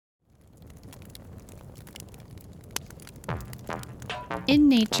In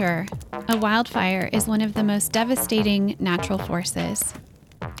nature, a wildfire is one of the most devastating natural forces.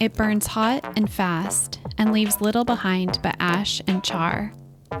 It burns hot and fast and leaves little behind but ash and char.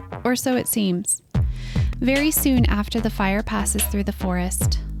 Or so it seems. Very soon after the fire passes through the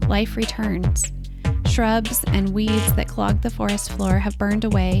forest, life returns. Shrubs and weeds that clog the forest floor have burned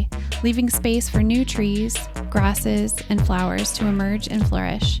away, leaving space for new trees, grasses, and flowers to emerge and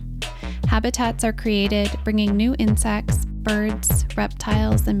flourish. Habitats are created, bringing new insects, birds,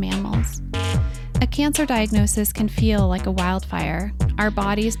 reptiles, and mammals. A cancer diagnosis can feel like a wildfire, our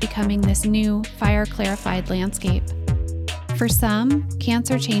bodies becoming this new, fire-clarified landscape. For some,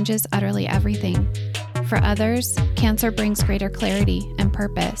 cancer changes utterly everything. For others, cancer brings greater clarity and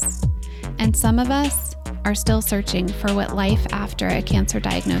purpose. And some of us are still searching for what life after a cancer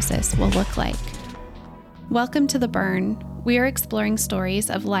diagnosis will look like. Welcome to The Burn. We are exploring stories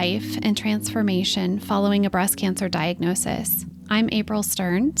of life and transformation following a breast cancer diagnosis. I'm April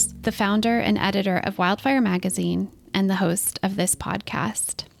Stearns, the founder and editor of Wildfire Magazine and the host of this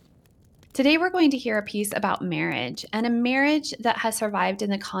podcast. Today we're going to hear a piece about marriage, and a marriage that has survived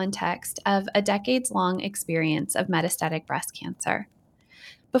in the context of a decades-long experience of metastatic breast cancer.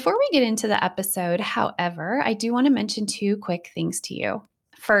 Before we get into the episode, however, I do want to mention two quick things to you.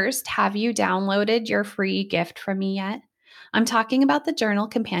 First, have you downloaded your free gift from me yet? I'm talking about the journal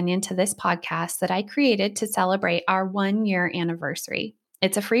companion to this podcast that I created to celebrate our 1-year anniversary.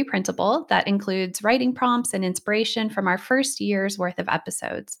 It's a free printable that includes writing prompts and inspiration from our first year's worth of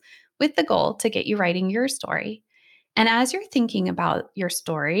episodes, with the goal to get you writing your story. And as you're thinking about your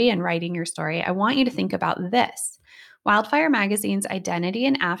story and writing your story, I want you to think about this. Wildfire Magazine's Identity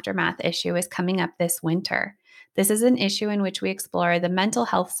and Aftermath issue is coming up this winter. This is an issue in which we explore the mental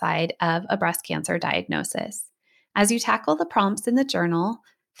health side of a breast cancer diagnosis. As you tackle the prompts in the journal,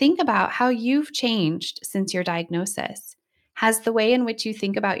 think about how you've changed since your diagnosis. Has the way in which you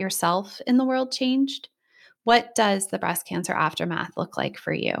think about yourself in the world changed? What does the breast cancer aftermath look like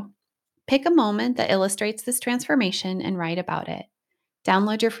for you? Pick a moment that illustrates this transformation and write about it.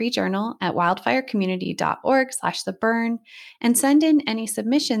 Download your free journal at wildfirecommunity.org/theburn and send in any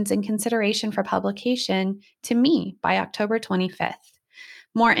submissions in consideration for publication to me by October 25th.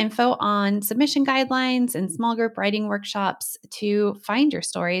 More info on submission guidelines and small group writing workshops to find your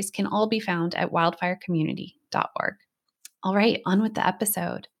stories can all be found at wildfirecommunity.org. All right, on with the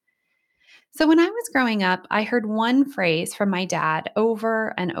episode. So when I was growing up, I heard one phrase from my dad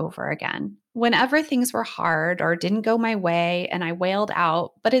over and over again. Whenever things were hard or didn't go my way and I wailed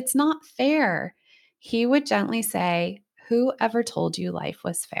out, "But it's not fair," he would gently say, "Who ever told you life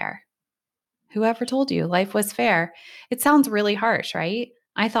was fair? Who ever told you life was fair?" It sounds really harsh, right?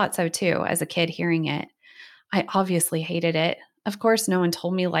 I thought so too as a kid hearing it. I obviously hated it. Of course, no one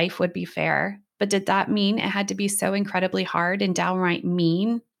told me life would be fair. But did that mean it had to be so incredibly hard and downright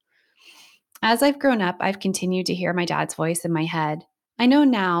mean? As I've grown up, I've continued to hear my dad's voice in my head. I know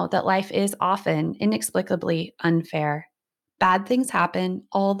now that life is often inexplicably unfair. Bad things happen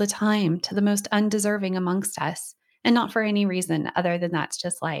all the time to the most undeserving amongst us, and not for any reason other than that's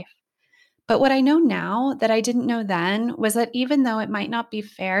just life. But what I know now that I didn't know then was that even though it might not be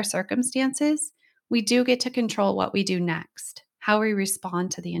fair circumstances, we do get to control what we do next, how we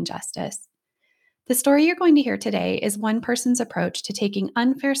respond to the injustice. The story you're going to hear today is one person's approach to taking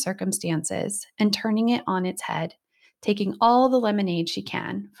unfair circumstances and turning it on its head, taking all the lemonade she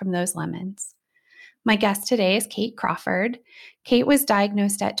can from those lemons. My guest today is Kate Crawford. Kate was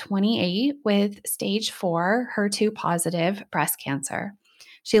diagnosed at 28 with stage 4 HER2-positive breast cancer.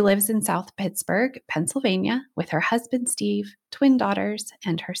 She lives in South Pittsburgh, Pennsylvania, with her husband, Steve, twin daughters,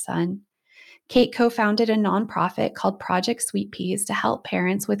 and her son. Kate co-founded a nonprofit called Project Sweet Peas to help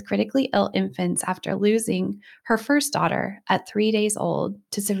parents with critically ill infants after losing her first daughter at 3 days old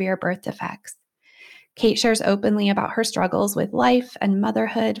to severe birth defects. Kate shares openly about her struggles with life and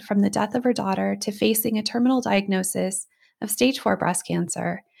motherhood, from the death of her daughter to facing a terminal diagnosis of stage 4 breast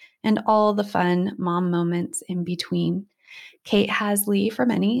cancer and all the fun mom moments in between. Kate has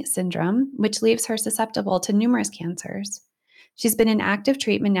Lee-Fraumeni syndrome, which leaves her susceptible to numerous cancers. She's been in active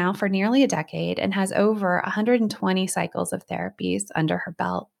treatment now for nearly a decade and has over 120 cycles of therapies under her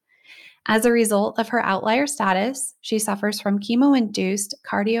belt. As a result of her outlier status, she suffers from chemo-induced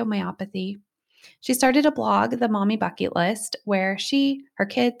cardiomyopathy. She started a blog, The Mommy Bucket List, where she, her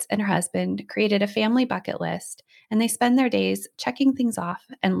kids, and her husband created a family bucket list, and they spend their days checking things off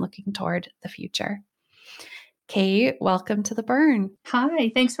and looking toward the future. Kate, welcome to The Burn.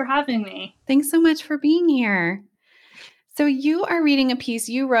 Hi, thanks for having me. Thanks so much for being here. So, you are reading a piece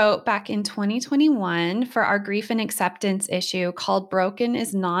you wrote back in 2021 for our grief and acceptance issue called Broken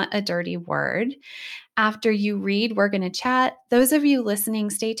is Not a Dirty Word. After you read, we're going to chat. Those of you listening,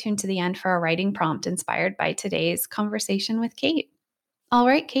 stay tuned to the end for a writing prompt inspired by today's conversation with Kate. All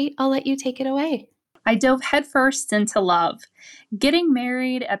right, Kate, I'll let you take it away. I dove headfirst into love, getting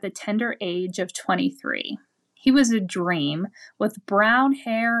married at the tender age of 23. He was a dream, with brown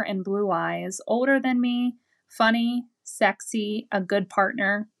hair and blue eyes, older than me, funny, sexy, a good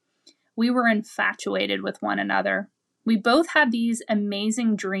partner. We were infatuated with one another. We both had these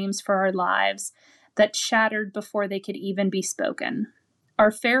amazing dreams for our lives that shattered before they could even be spoken.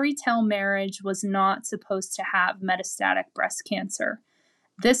 Our fairy tale marriage was not supposed to have metastatic breast cancer.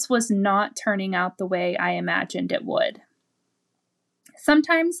 This was not turning out the way I imagined it would.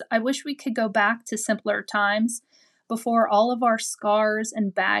 Sometimes I wish we could go back to simpler times before all of our scars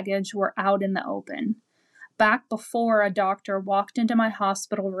and baggage were out in the open. Back before a doctor walked into my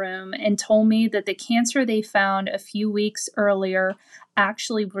hospital room and told me that the cancer they found a few weeks earlier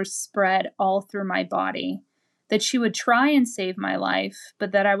actually was spread all through my body, that she would try and save my life,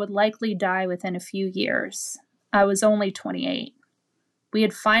 but that I would likely die within a few years. I was only 28. We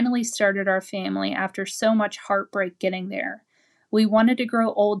had finally started our family after so much heartbreak getting there. We wanted to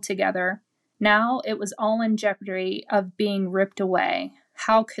grow old together. Now it was all in jeopardy of being ripped away.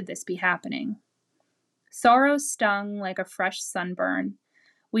 How could this be happening? Sorrow stung like a fresh sunburn.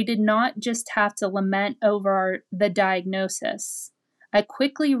 We did not just have to lament over the diagnosis. I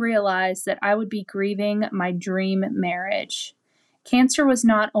quickly realized that I would be grieving my dream marriage. Cancer was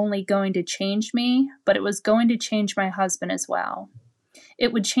not only going to change me, but it was going to change my husband as well.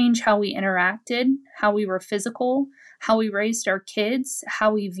 It would change how we interacted, how we were physical, how we raised our kids,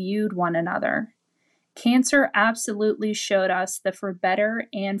 how we viewed one another. Cancer absolutely showed us the for better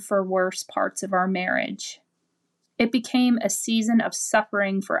and for worse parts of our marriage. It became a season of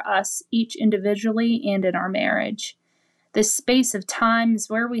suffering for us, each individually and in our marriage. This space of times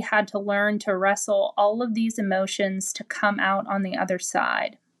where we had to learn to wrestle all of these emotions to come out on the other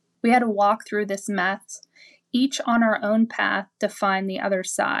side. We had to walk through this mess, each on our own path to find the other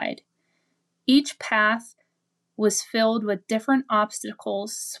side. Each path was filled with different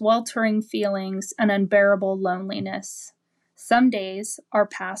obstacles, sweltering feelings, and unbearable loneliness. Some days, our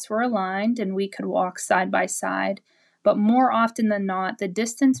paths were aligned and we could walk side by side, but more often than not, the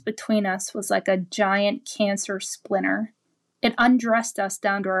distance between us was like a giant cancer splinter. It undressed us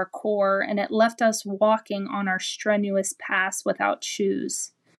down to our core, and it left us walking on our strenuous paths without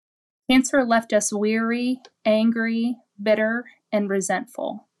shoes. Cancer left us weary, angry, bitter, and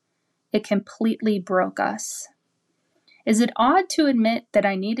resentful. It completely broke us. Is it odd to admit that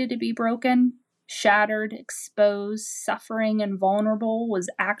I needed to be broken? Shattered, exposed, suffering, and vulnerable was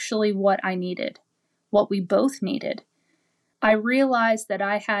actually what I needed, what we both needed. I realized that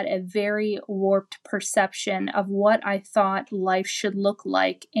I had a very warped perception of what I thought life should look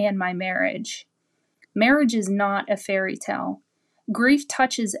like and my marriage. Marriage is not a fairy tale. Grief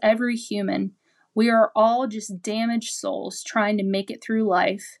touches every human. We are all just damaged souls trying to make it through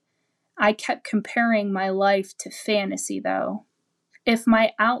life. I kept comparing my life to fantasy, though. If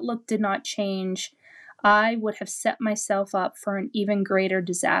my outlook did not change, I would have set myself up for an even greater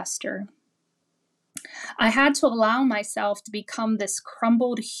disaster. I had to allow myself to become this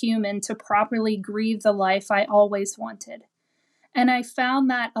crumbled human to properly grieve the life I always wanted. And I found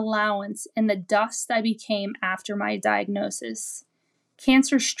that allowance in the dust I became after my diagnosis.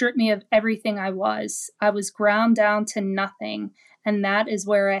 Cancer stripped me of everything I was. I was ground down to nothing, and that is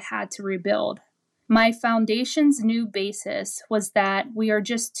where I had to rebuild. My foundation's new basis was that we are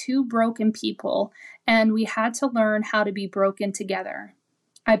just two broken people, and we had to learn how to be broken together.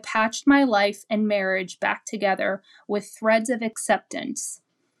 I patched my life and marriage back together with threads of acceptance,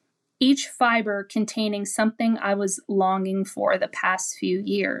 each fiber containing something I was longing for the past few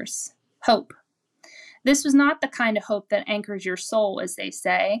years. Hope. This was not the kind of hope that anchors your soul, as they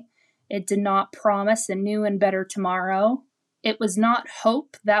say. It did not promise a new and better tomorrow. It was not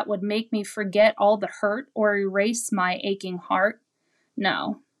hope that would make me forget all the hurt or erase my aching heart.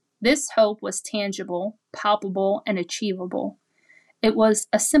 No, this hope was tangible, palpable, and achievable. It was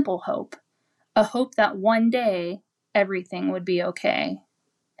a simple hope, a hope that one day everything would be okay.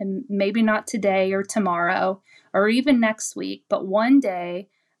 And maybe not today or tomorrow or even next week, but one day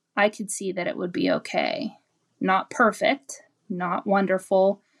I could see that it would be okay. Not perfect, not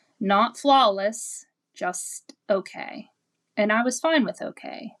wonderful, not flawless, just okay. And I was fine with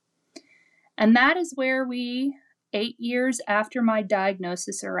okay. And that is where we, 8 years after my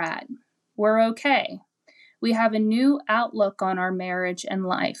diagnosis, are at. We're okay. We have a new outlook on our marriage and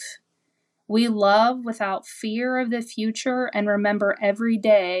life. We love without fear of the future and remember every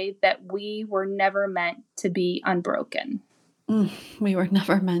day that we were never meant to be unbroken. We were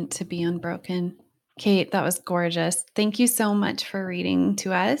never meant to be unbroken. Kate, that was gorgeous. Thank you so much for reading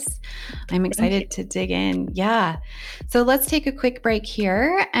to us. I'm Thank you. excited to dig in. Yeah. So let's take a quick break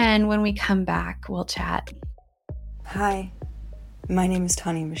here. And when we come back, we'll chat. Hi, my name is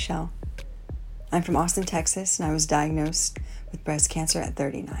Tanya Michelle. I'm from Austin, Texas, and I was diagnosed with breast cancer at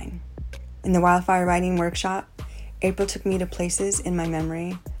 39. In the wildfire writing workshop, April took me to places in my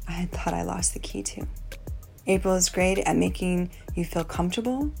memory I had thought I lost the key to. April is great at making you feel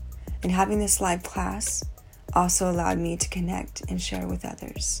comfortable, and having this live class also allowed me to connect and share with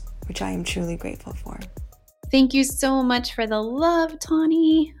others, which I am truly grateful for. Thank you so much for the love,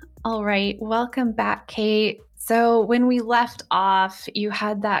 Tawny. All right, welcome back, Kate. So when we left off, you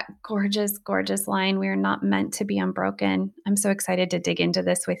had that gorgeous, gorgeous line, "We are not meant to be unbroken." I'm so excited to dig into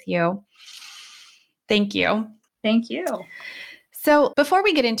this with you. Thank you. Thank you. So before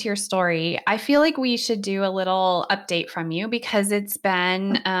we get into your story, I feel like we should do a little update from you because it's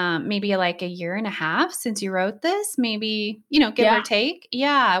been maybe like a year and a half since you wrote this, maybe, give or Yeah. take.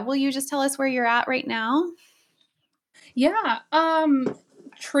 Yeah. Will you just tell us where you're at right now? Yeah.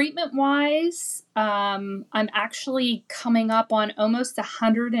 Treatment wise, I'm actually coming up on almost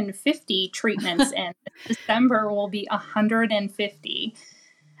 150 treatments, and December will be 150.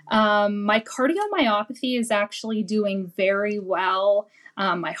 My cardiomyopathy is actually doing very well.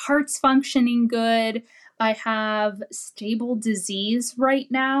 My heart's functioning good. I have stable disease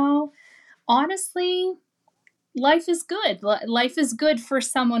right now. Honestly, life is good. Life is good for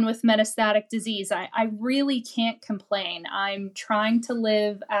someone with metastatic disease. I really can't complain. I'm trying to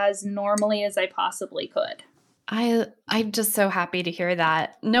live as normally as I possibly could. I'm just so happy to hear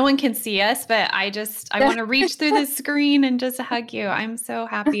that. No one can see us, but I want to reach through the screen and just hug you. I'm so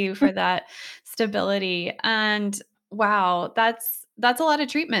happy for that stability. And wow, that's a lot of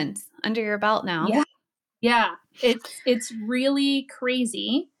treatments under your belt now. Yeah. Yeah. It's really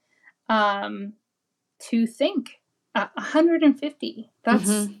crazy um to think 150.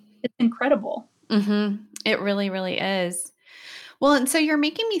 Mhm. It's incredible. Mhm. It really, really is. Well, and so you're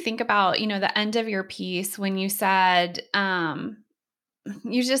making me think about, the end of your piece when you just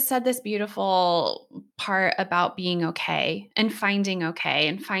said this beautiful part about being okay and finding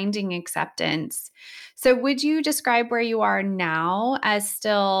acceptance. So would you describe where you are now as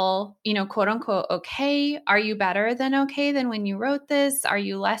still, quote unquote okay? Are you better than okay than when you wrote this? Are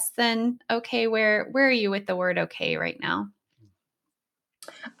you less than okay? Where are you with the word okay right now?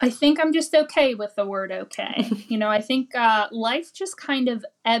 I think I'm just okay with the word okay. I think life just kind of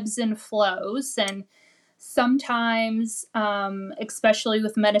ebbs and flows. And sometimes, especially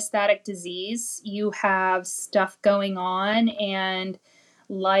with metastatic disease, you have stuff going on and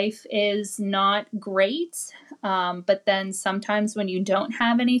life is not great. But then sometimes when you don't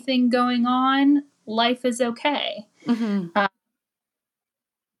have anything going on, life is okay. Mhm. Uh,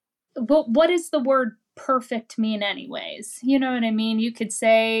 but what does the word perfect mean, anyways? You know what I mean? You could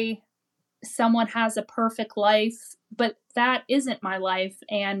say someone has a perfect life, but that isn't my life.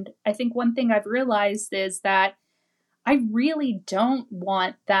 And I think one thing I've realized is that I really don't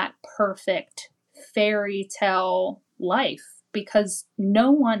want that perfect fairy tale life because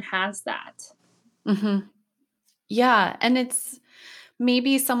no one has that. Mhm. Yeah, and it's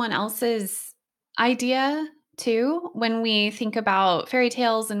maybe someone else's idea too. When we think about fairy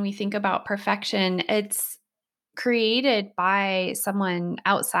tales and we think about perfection, it's created by someone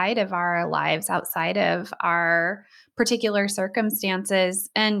outside of our lives, outside of our particular circumstances.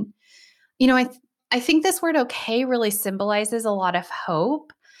 And, I think this word okay really symbolizes a lot of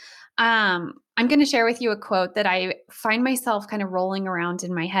hope. I'm going to share with you a quote that I find myself kind of rolling around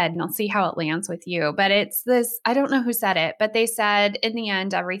in my head, and I'll see how it lands with you. But it's this, I don't know who said it, but they said, in the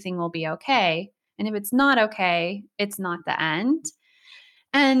end, everything will be okay. And if it's not okay, it's not the end.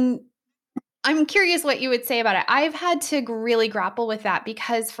 And I'm curious what you would say about it. I've had to really grapple with that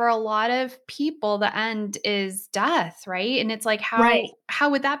because for a lot of people, the end is death, right? And it's like, Right,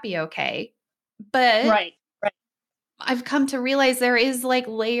 how would that be okay? But right, right. I've come to realize there is like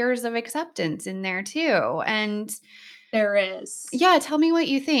layers of acceptance in there too. And There is. yeah, tell me what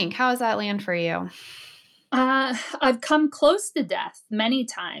you think. How does that land for you? I've come close to death many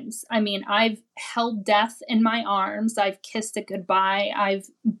times. I mean, I've held death in my arms. I've kissed it goodbye. I've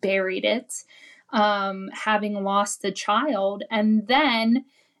buried it, having lost a child, and then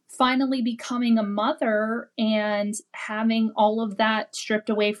finally becoming a mother and having all of that stripped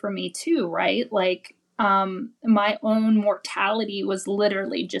away from me, too, right? Like, my own mortality was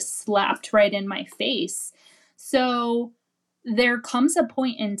literally just slapped right in my face. So, there comes a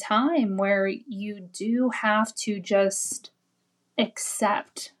point in time where you do have to just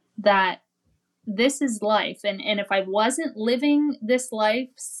accept that this is life. And if I wasn't living this life,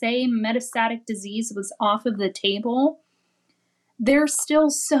 say metastatic disease was off of the table, there's still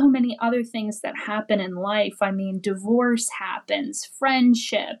so many other things that happen in life. I mean, divorce happens,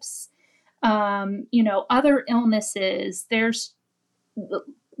 friendships, other illnesses.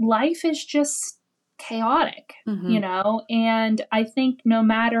 Life is just chaotic, and I think no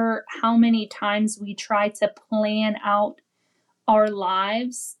matter how many times we try to plan out our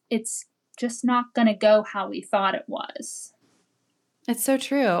lives, it's just not going to go how we thought it was. It's so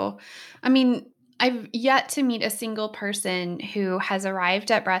true. I mean, I've yet to meet a single person who has arrived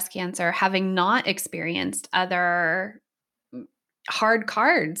at breast cancer having not experienced other hard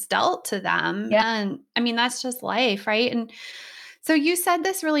cards dealt to them. Yeah. And I mean, that's just life, right? And so you said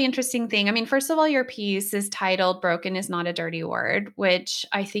this really interesting thing. I mean, first of all, your piece is titled Broken is Not a Dirty Word, which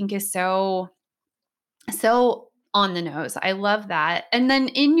I think is so on the nose. I love that. And then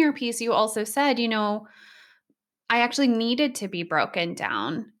in your piece, you also said, I actually needed to be broken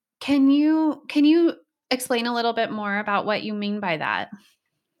down. Can you explain a little bit more about what you mean by that?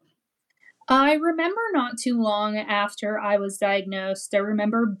 I remember not too long after I was diagnosed, I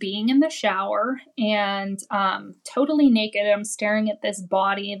remember being in the shower and totally naked. I'm staring at this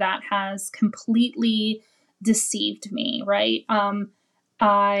body that has completely deceived me, right?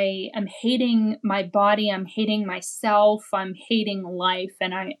 I am hating my body. I'm hating myself. I'm hating life.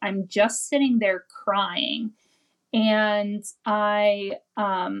 And I'm just sitting there crying. And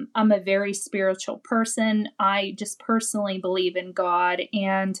I'm a very spiritual person. I just personally believe in God.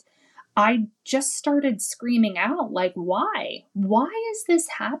 And I just started screaming out, like, why? Why is this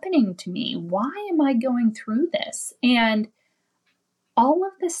happening to me? Why am I going through this? And all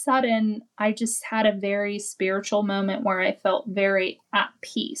of a sudden, I just had a very spiritual moment where I felt very at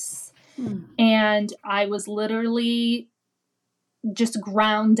peace. And I was literally just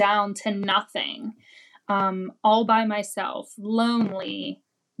ground down to nothing, all by myself, lonely,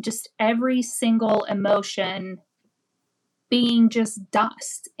 just every single emotion being just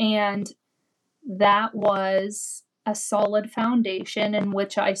dust. And that was a solid foundation in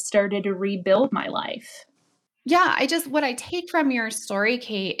which I started to rebuild my life. Yeah, what I take from your story,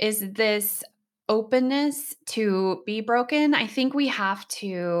 Kate, is this openness to be broken. I think we have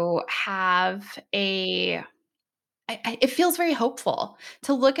to have it feels very hopeful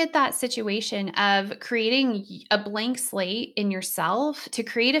to look at that situation of creating a blank slate in yourself to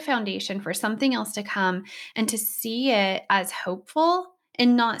create a foundation for something else to come and to see it as hopeful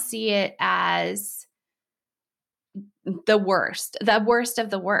and not see it as the worst of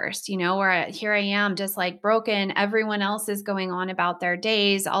the worst, where here I am just like broken. Everyone else is going on about their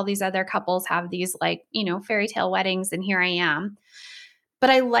days. All these other couples have these fairy tale weddings, and here I am. But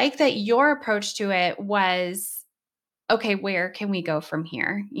I like that your approach to it was, okay, where can we go from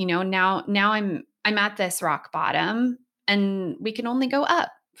here? Now I'm at this rock bottom and we can only go up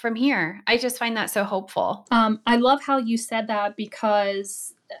from here. I just find that so hopeful. I love how you said that,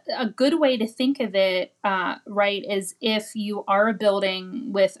 because a good way to think of it, right, is if you are a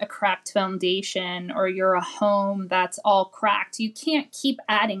building with a cracked foundation or you're a home that's all cracked, you can't keep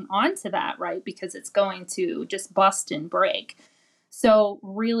adding on to that, right, because it's going to just bust and break. So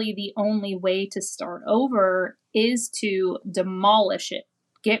really the only way to start over is to demolish it.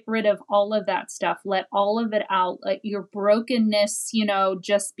 Get rid of all of that stuff. Let all of it out. Let your brokenness,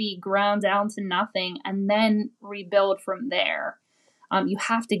 just be ground down to nothing, and then rebuild from there. You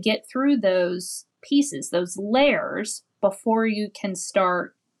have to get through those pieces, those layers, before you can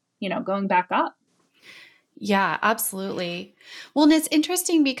start, going back up. Yeah, absolutely. Well, and it's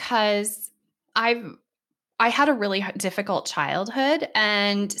interesting because I had a really difficult childhood,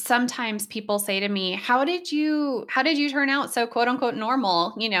 and sometimes people say to me, how did you turn out so quote unquote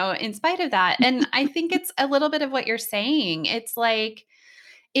normal, in spite of that? And I think it's a little bit of what you're saying. It's like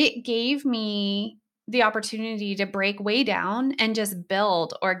it gave me the opportunity to break way down and just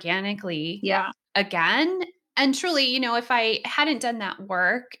build organically again. And truly, if I hadn't done that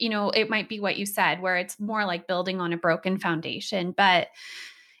work, it might be what you said, where it's more like building on a broken foundation. But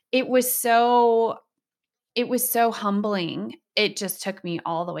it was so humbling. It just took me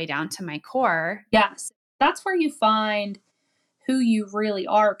all the way down to my core. Yes. That's where you find who you really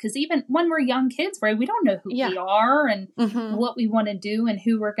are. Because even when we're young kids, right, we don't know who we are and what we want to do and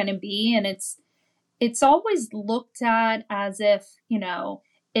who we're going to be. And it's always looked at as if,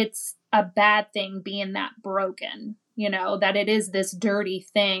 it's a bad thing being that broken, that it is this dirty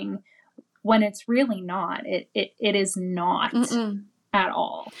thing, when it's really not. It is not at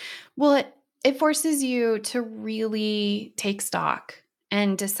all. Well, it forces you to really take stock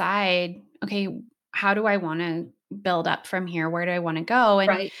and decide, okay, how do I want to build up from here? Where do I want to go? And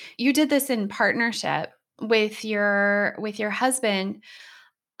Right. you did this in partnership with your husband.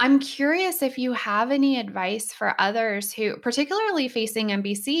 I'm curious if you have any advice for others who, particularly facing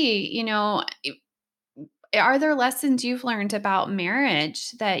MBC, are there lessons you've learned about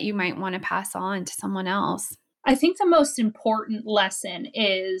marriage that you might want to pass on to someone else? I think the most important lesson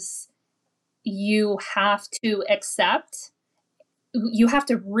is you have to accept, you have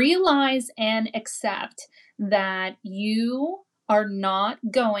to realize and accept that you are not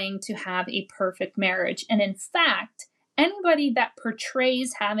going to have a perfect marriage. And in fact, anybody that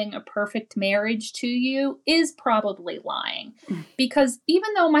portrays having a perfect marriage to you is probably lying. Mm. Because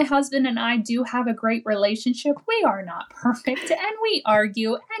even though my husband and I do have a great relationship, we are not perfect and we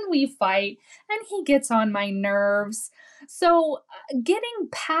argue and we fight and he gets on my nerves. So, getting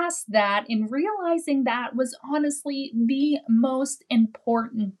past that and realizing that was honestly the most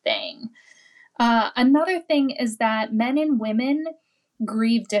important thing. Another thing is that men and women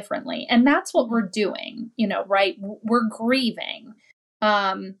grieve differently, and that's what we're doing, right? We're grieving.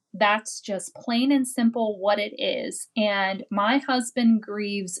 That's just plain and simple what it is. And my husband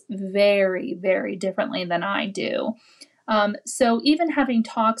grieves very, very differently than I do. So even having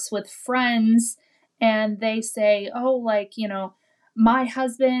talks with friends and they say, oh, like, my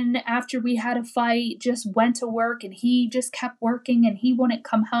husband, after we had a fight, just went to work and he just kept working and he wouldn't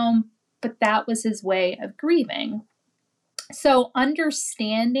come home. But that was his way of grieving. So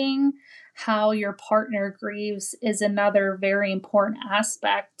understanding how your partner grieves is another very important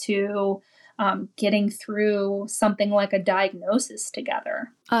aspect to getting through something like a diagnosis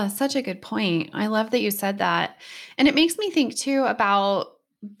together. Such a good point. I love that you said that. And it makes me think too about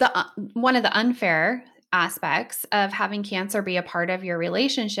one of the unfair aspects of having cancer be a part of your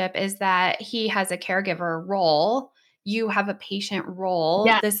relationship is that he has a caregiver role, you have a patient role.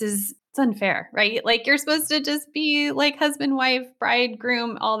 Yeah. It's unfair, right? Like you're supposed to just be like husband, wife, bride,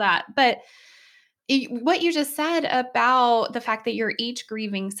 groom, all that. But what you just said about the fact that you're each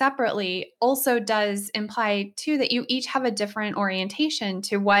grieving separately also does imply too that you each have a different orientation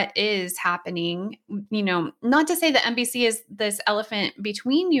to what is happening. Not to say that MBC is this elephant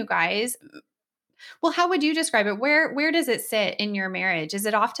between you guys. Well, how would you describe it? Where does it sit in your marriage? Is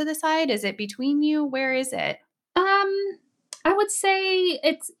it off to the side? Is it between you? Where is it? Um, I would say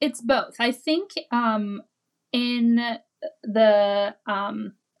it's both. I think in the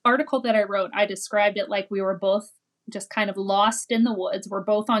article that I wrote, I described it like we were both just kind of lost in the woods. We're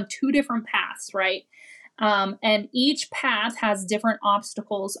both on two different paths, right? And each path has different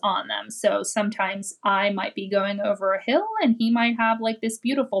obstacles on them. So sometimes I might be going over a hill and he might have like this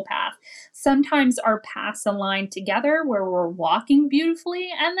beautiful path. Sometimes our paths align together where we're walking beautifully.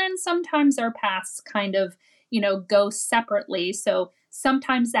 And then sometimes our paths kind of, go separately. So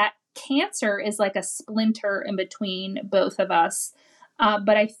sometimes that cancer is like a splinter in between both of us.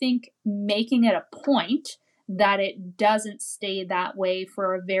 But I think making it a point that it doesn't stay that way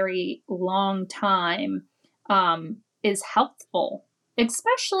for a very long time is helpful,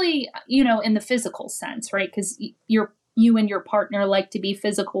 especially, in the physical sense, right? Because you and your partner like to be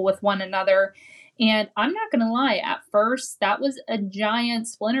physical with one another. And I'm not going to lie, at first, that was a giant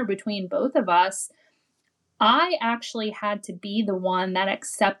splinter between both of us. I actually had to be the one that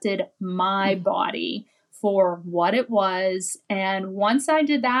accepted my body for what it was. And once I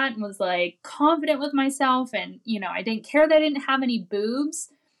did that and was like confident with myself and, I didn't care that I didn't have any boobs,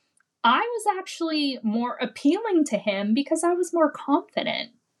 I was actually more appealing to him because I was more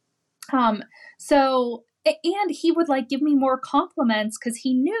confident. And he would like give me more compliments because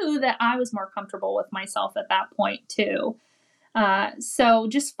he knew that I was more comfortable with myself at that point too. So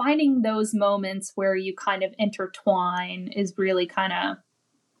just finding those moments where you kind of intertwine is really kind of,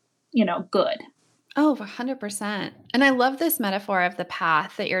 good. Oh, 100%. And I love this metaphor of the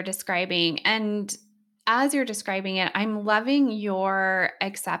path that you're describing. And as you're describing it, I'm loving your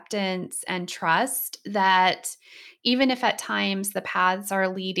acceptance and trust that even if at times the paths are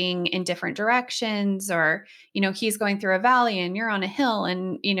leading in different directions, or, he's going through a valley and you're on a hill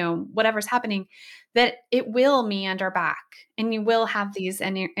and, whatever's happening, that it will meander back and you will have these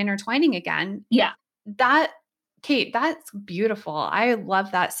intertwining again. Yeah. That Kate, that's beautiful. I love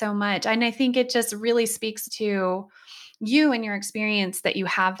that so much. And I think it just really speaks to you and your experience that you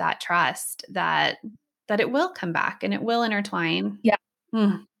have that trust that it will come back and it will intertwine. Yeah,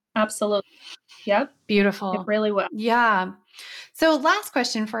 Mm, absolutely. Yep. It beautiful. really will. Yeah. So last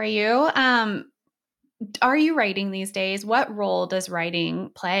question for you. Are you writing these days? What role does writing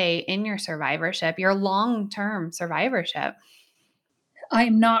play in your survivorship, your long-term survivorship? I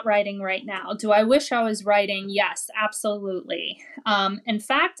am not writing right now. Do I wish I was writing? Yes, absolutely. In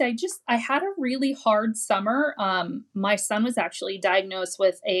fact, I had a really hard summer. My son was actually diagnosed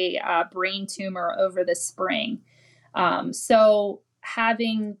with a brain tumor over the spring. So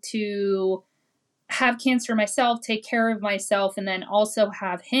having to have cancer myself, take care of myself, and then also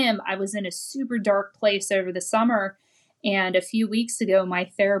have him, I was in a super dark place over the summer. And a few weeks ago, my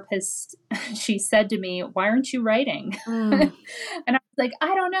therapist, she said to me, "Why aren't you writing?" Mm. And I was like,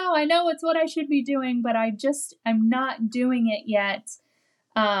 "I don't know. I know it's what I should be doing, but I'm not doing it yet."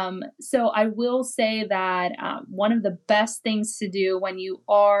 So I will say that one of the best things to do when you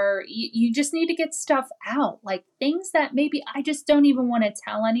just need to get stuff out, like things that maybe I just don't even want to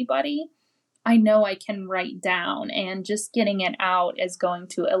tell anybody. I know I can write down, and just getting it out is going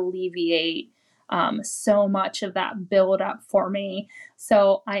to alleviate so much of that buildup for me.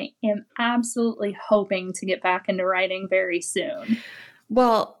 So I am absolutely hoping to get back into writing very soon.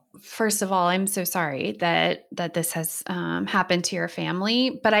 Well, first of all, I'm so sorry that this has happened to your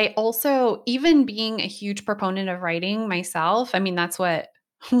family. But I also, even being a huge proponent of writing myself, I mean, that's what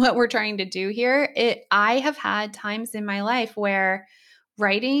what we're trying to do here. I have had times in my life where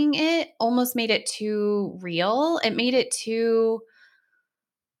writing it almost made it too real. It made it too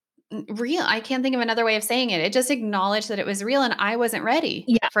real. I can't think of another way of saying it. It just acknowledged that it was real, and I wasn't ready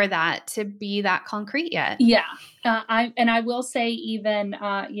Yeah. for that to be that concrete yet. Yeah. I will say, even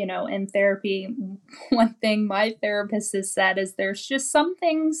in therapy, one thing my therapist has said is there's just some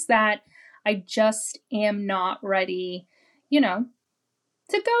things that I just am not ready, to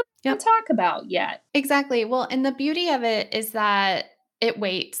go and Yep. talk about yet. Exactly. Well, and the beauty of it is that it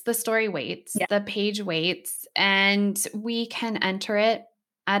waits, the story waits, Yeah. the page waits, and we can enter it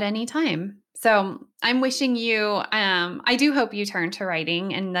at any time. So I'm wishing you, I do hope you turn to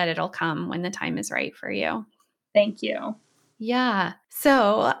writing and that it'll come when the time is right for you. Thank you. Yeah.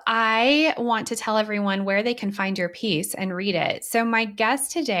 So I want to tell everyone where they can find your piece and read it. So my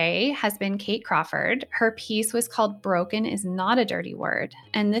guest today has been Kate Crawford. Her piece was called Broken is Not a Dirty Word.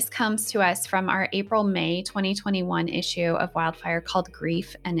 And this comes to us from our April-May 2021 issue of Wildfire called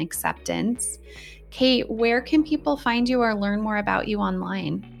Grief and Acceptance. Kate, where can people find you or learn more about you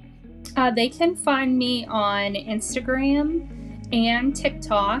online? They can find me on Instagram and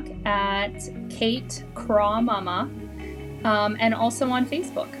TikTok at Kate Craw Mama. And also on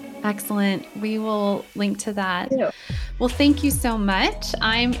Facebook. Excellent. We will link to that. Thank you. Well, thank you so much.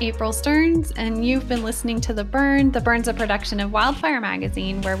 I'm April Stearns, and you've been listening to The Burn. The Burn's a production of Wildfire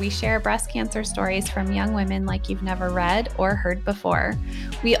Magazine, where we share breast cancer stories from young women like you've never read or heard before.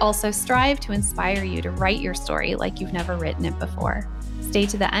 We also strive to inspire you to write your story like you've never written it before. Stay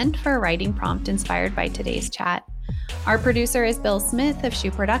to the end for a writing prompt inspired by today's chat. Our producer is Bill Smith of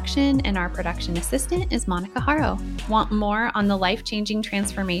Shoe Production, and our production assistant is Monica Haro. Want more on the life-changing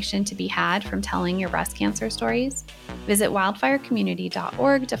transformation to be had from telling your breast cancer stories? Visit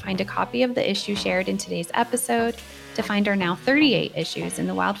wildfirecommunity.org to find a copy of the issue shared in today's episode, to find our now 38 issues in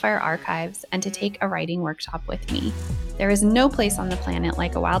the Wildfire archives, and to take a writing workshop with me. There is no place on the planet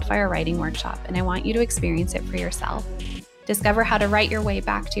like a wildfire writing workshop, and I want you to experience it for yourself. Discover how to write your way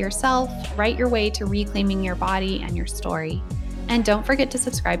back to yourself, write your way to reclaiming your body and your story. And don't forget to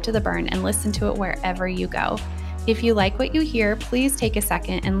subscribe to The Burn and listen to it wherever you go. If you like what you hear, please take a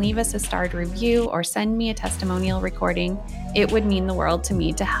second and leave us a starred review or send me a testimonial recording. It would mean the world to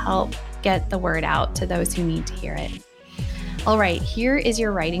me to help get the word out to those who need to hear it. All right, here is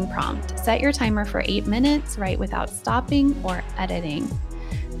your writing prompt. Set your timer for 8 minutes, write without stopping or editing.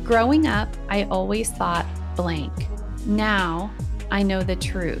 Growing up, I always thought blank. Now, I know the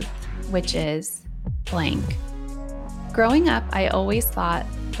truth, which is blank. Growing up, I always thought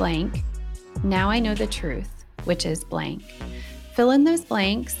blank. Now I know the truth, which is blank. Fill in those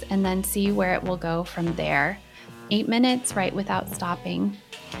blanks and then see where it will go from there. 8 minutes, write without stopping.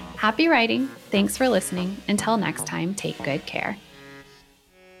 Happy writing. Thanks for listening. Until next time, take good care.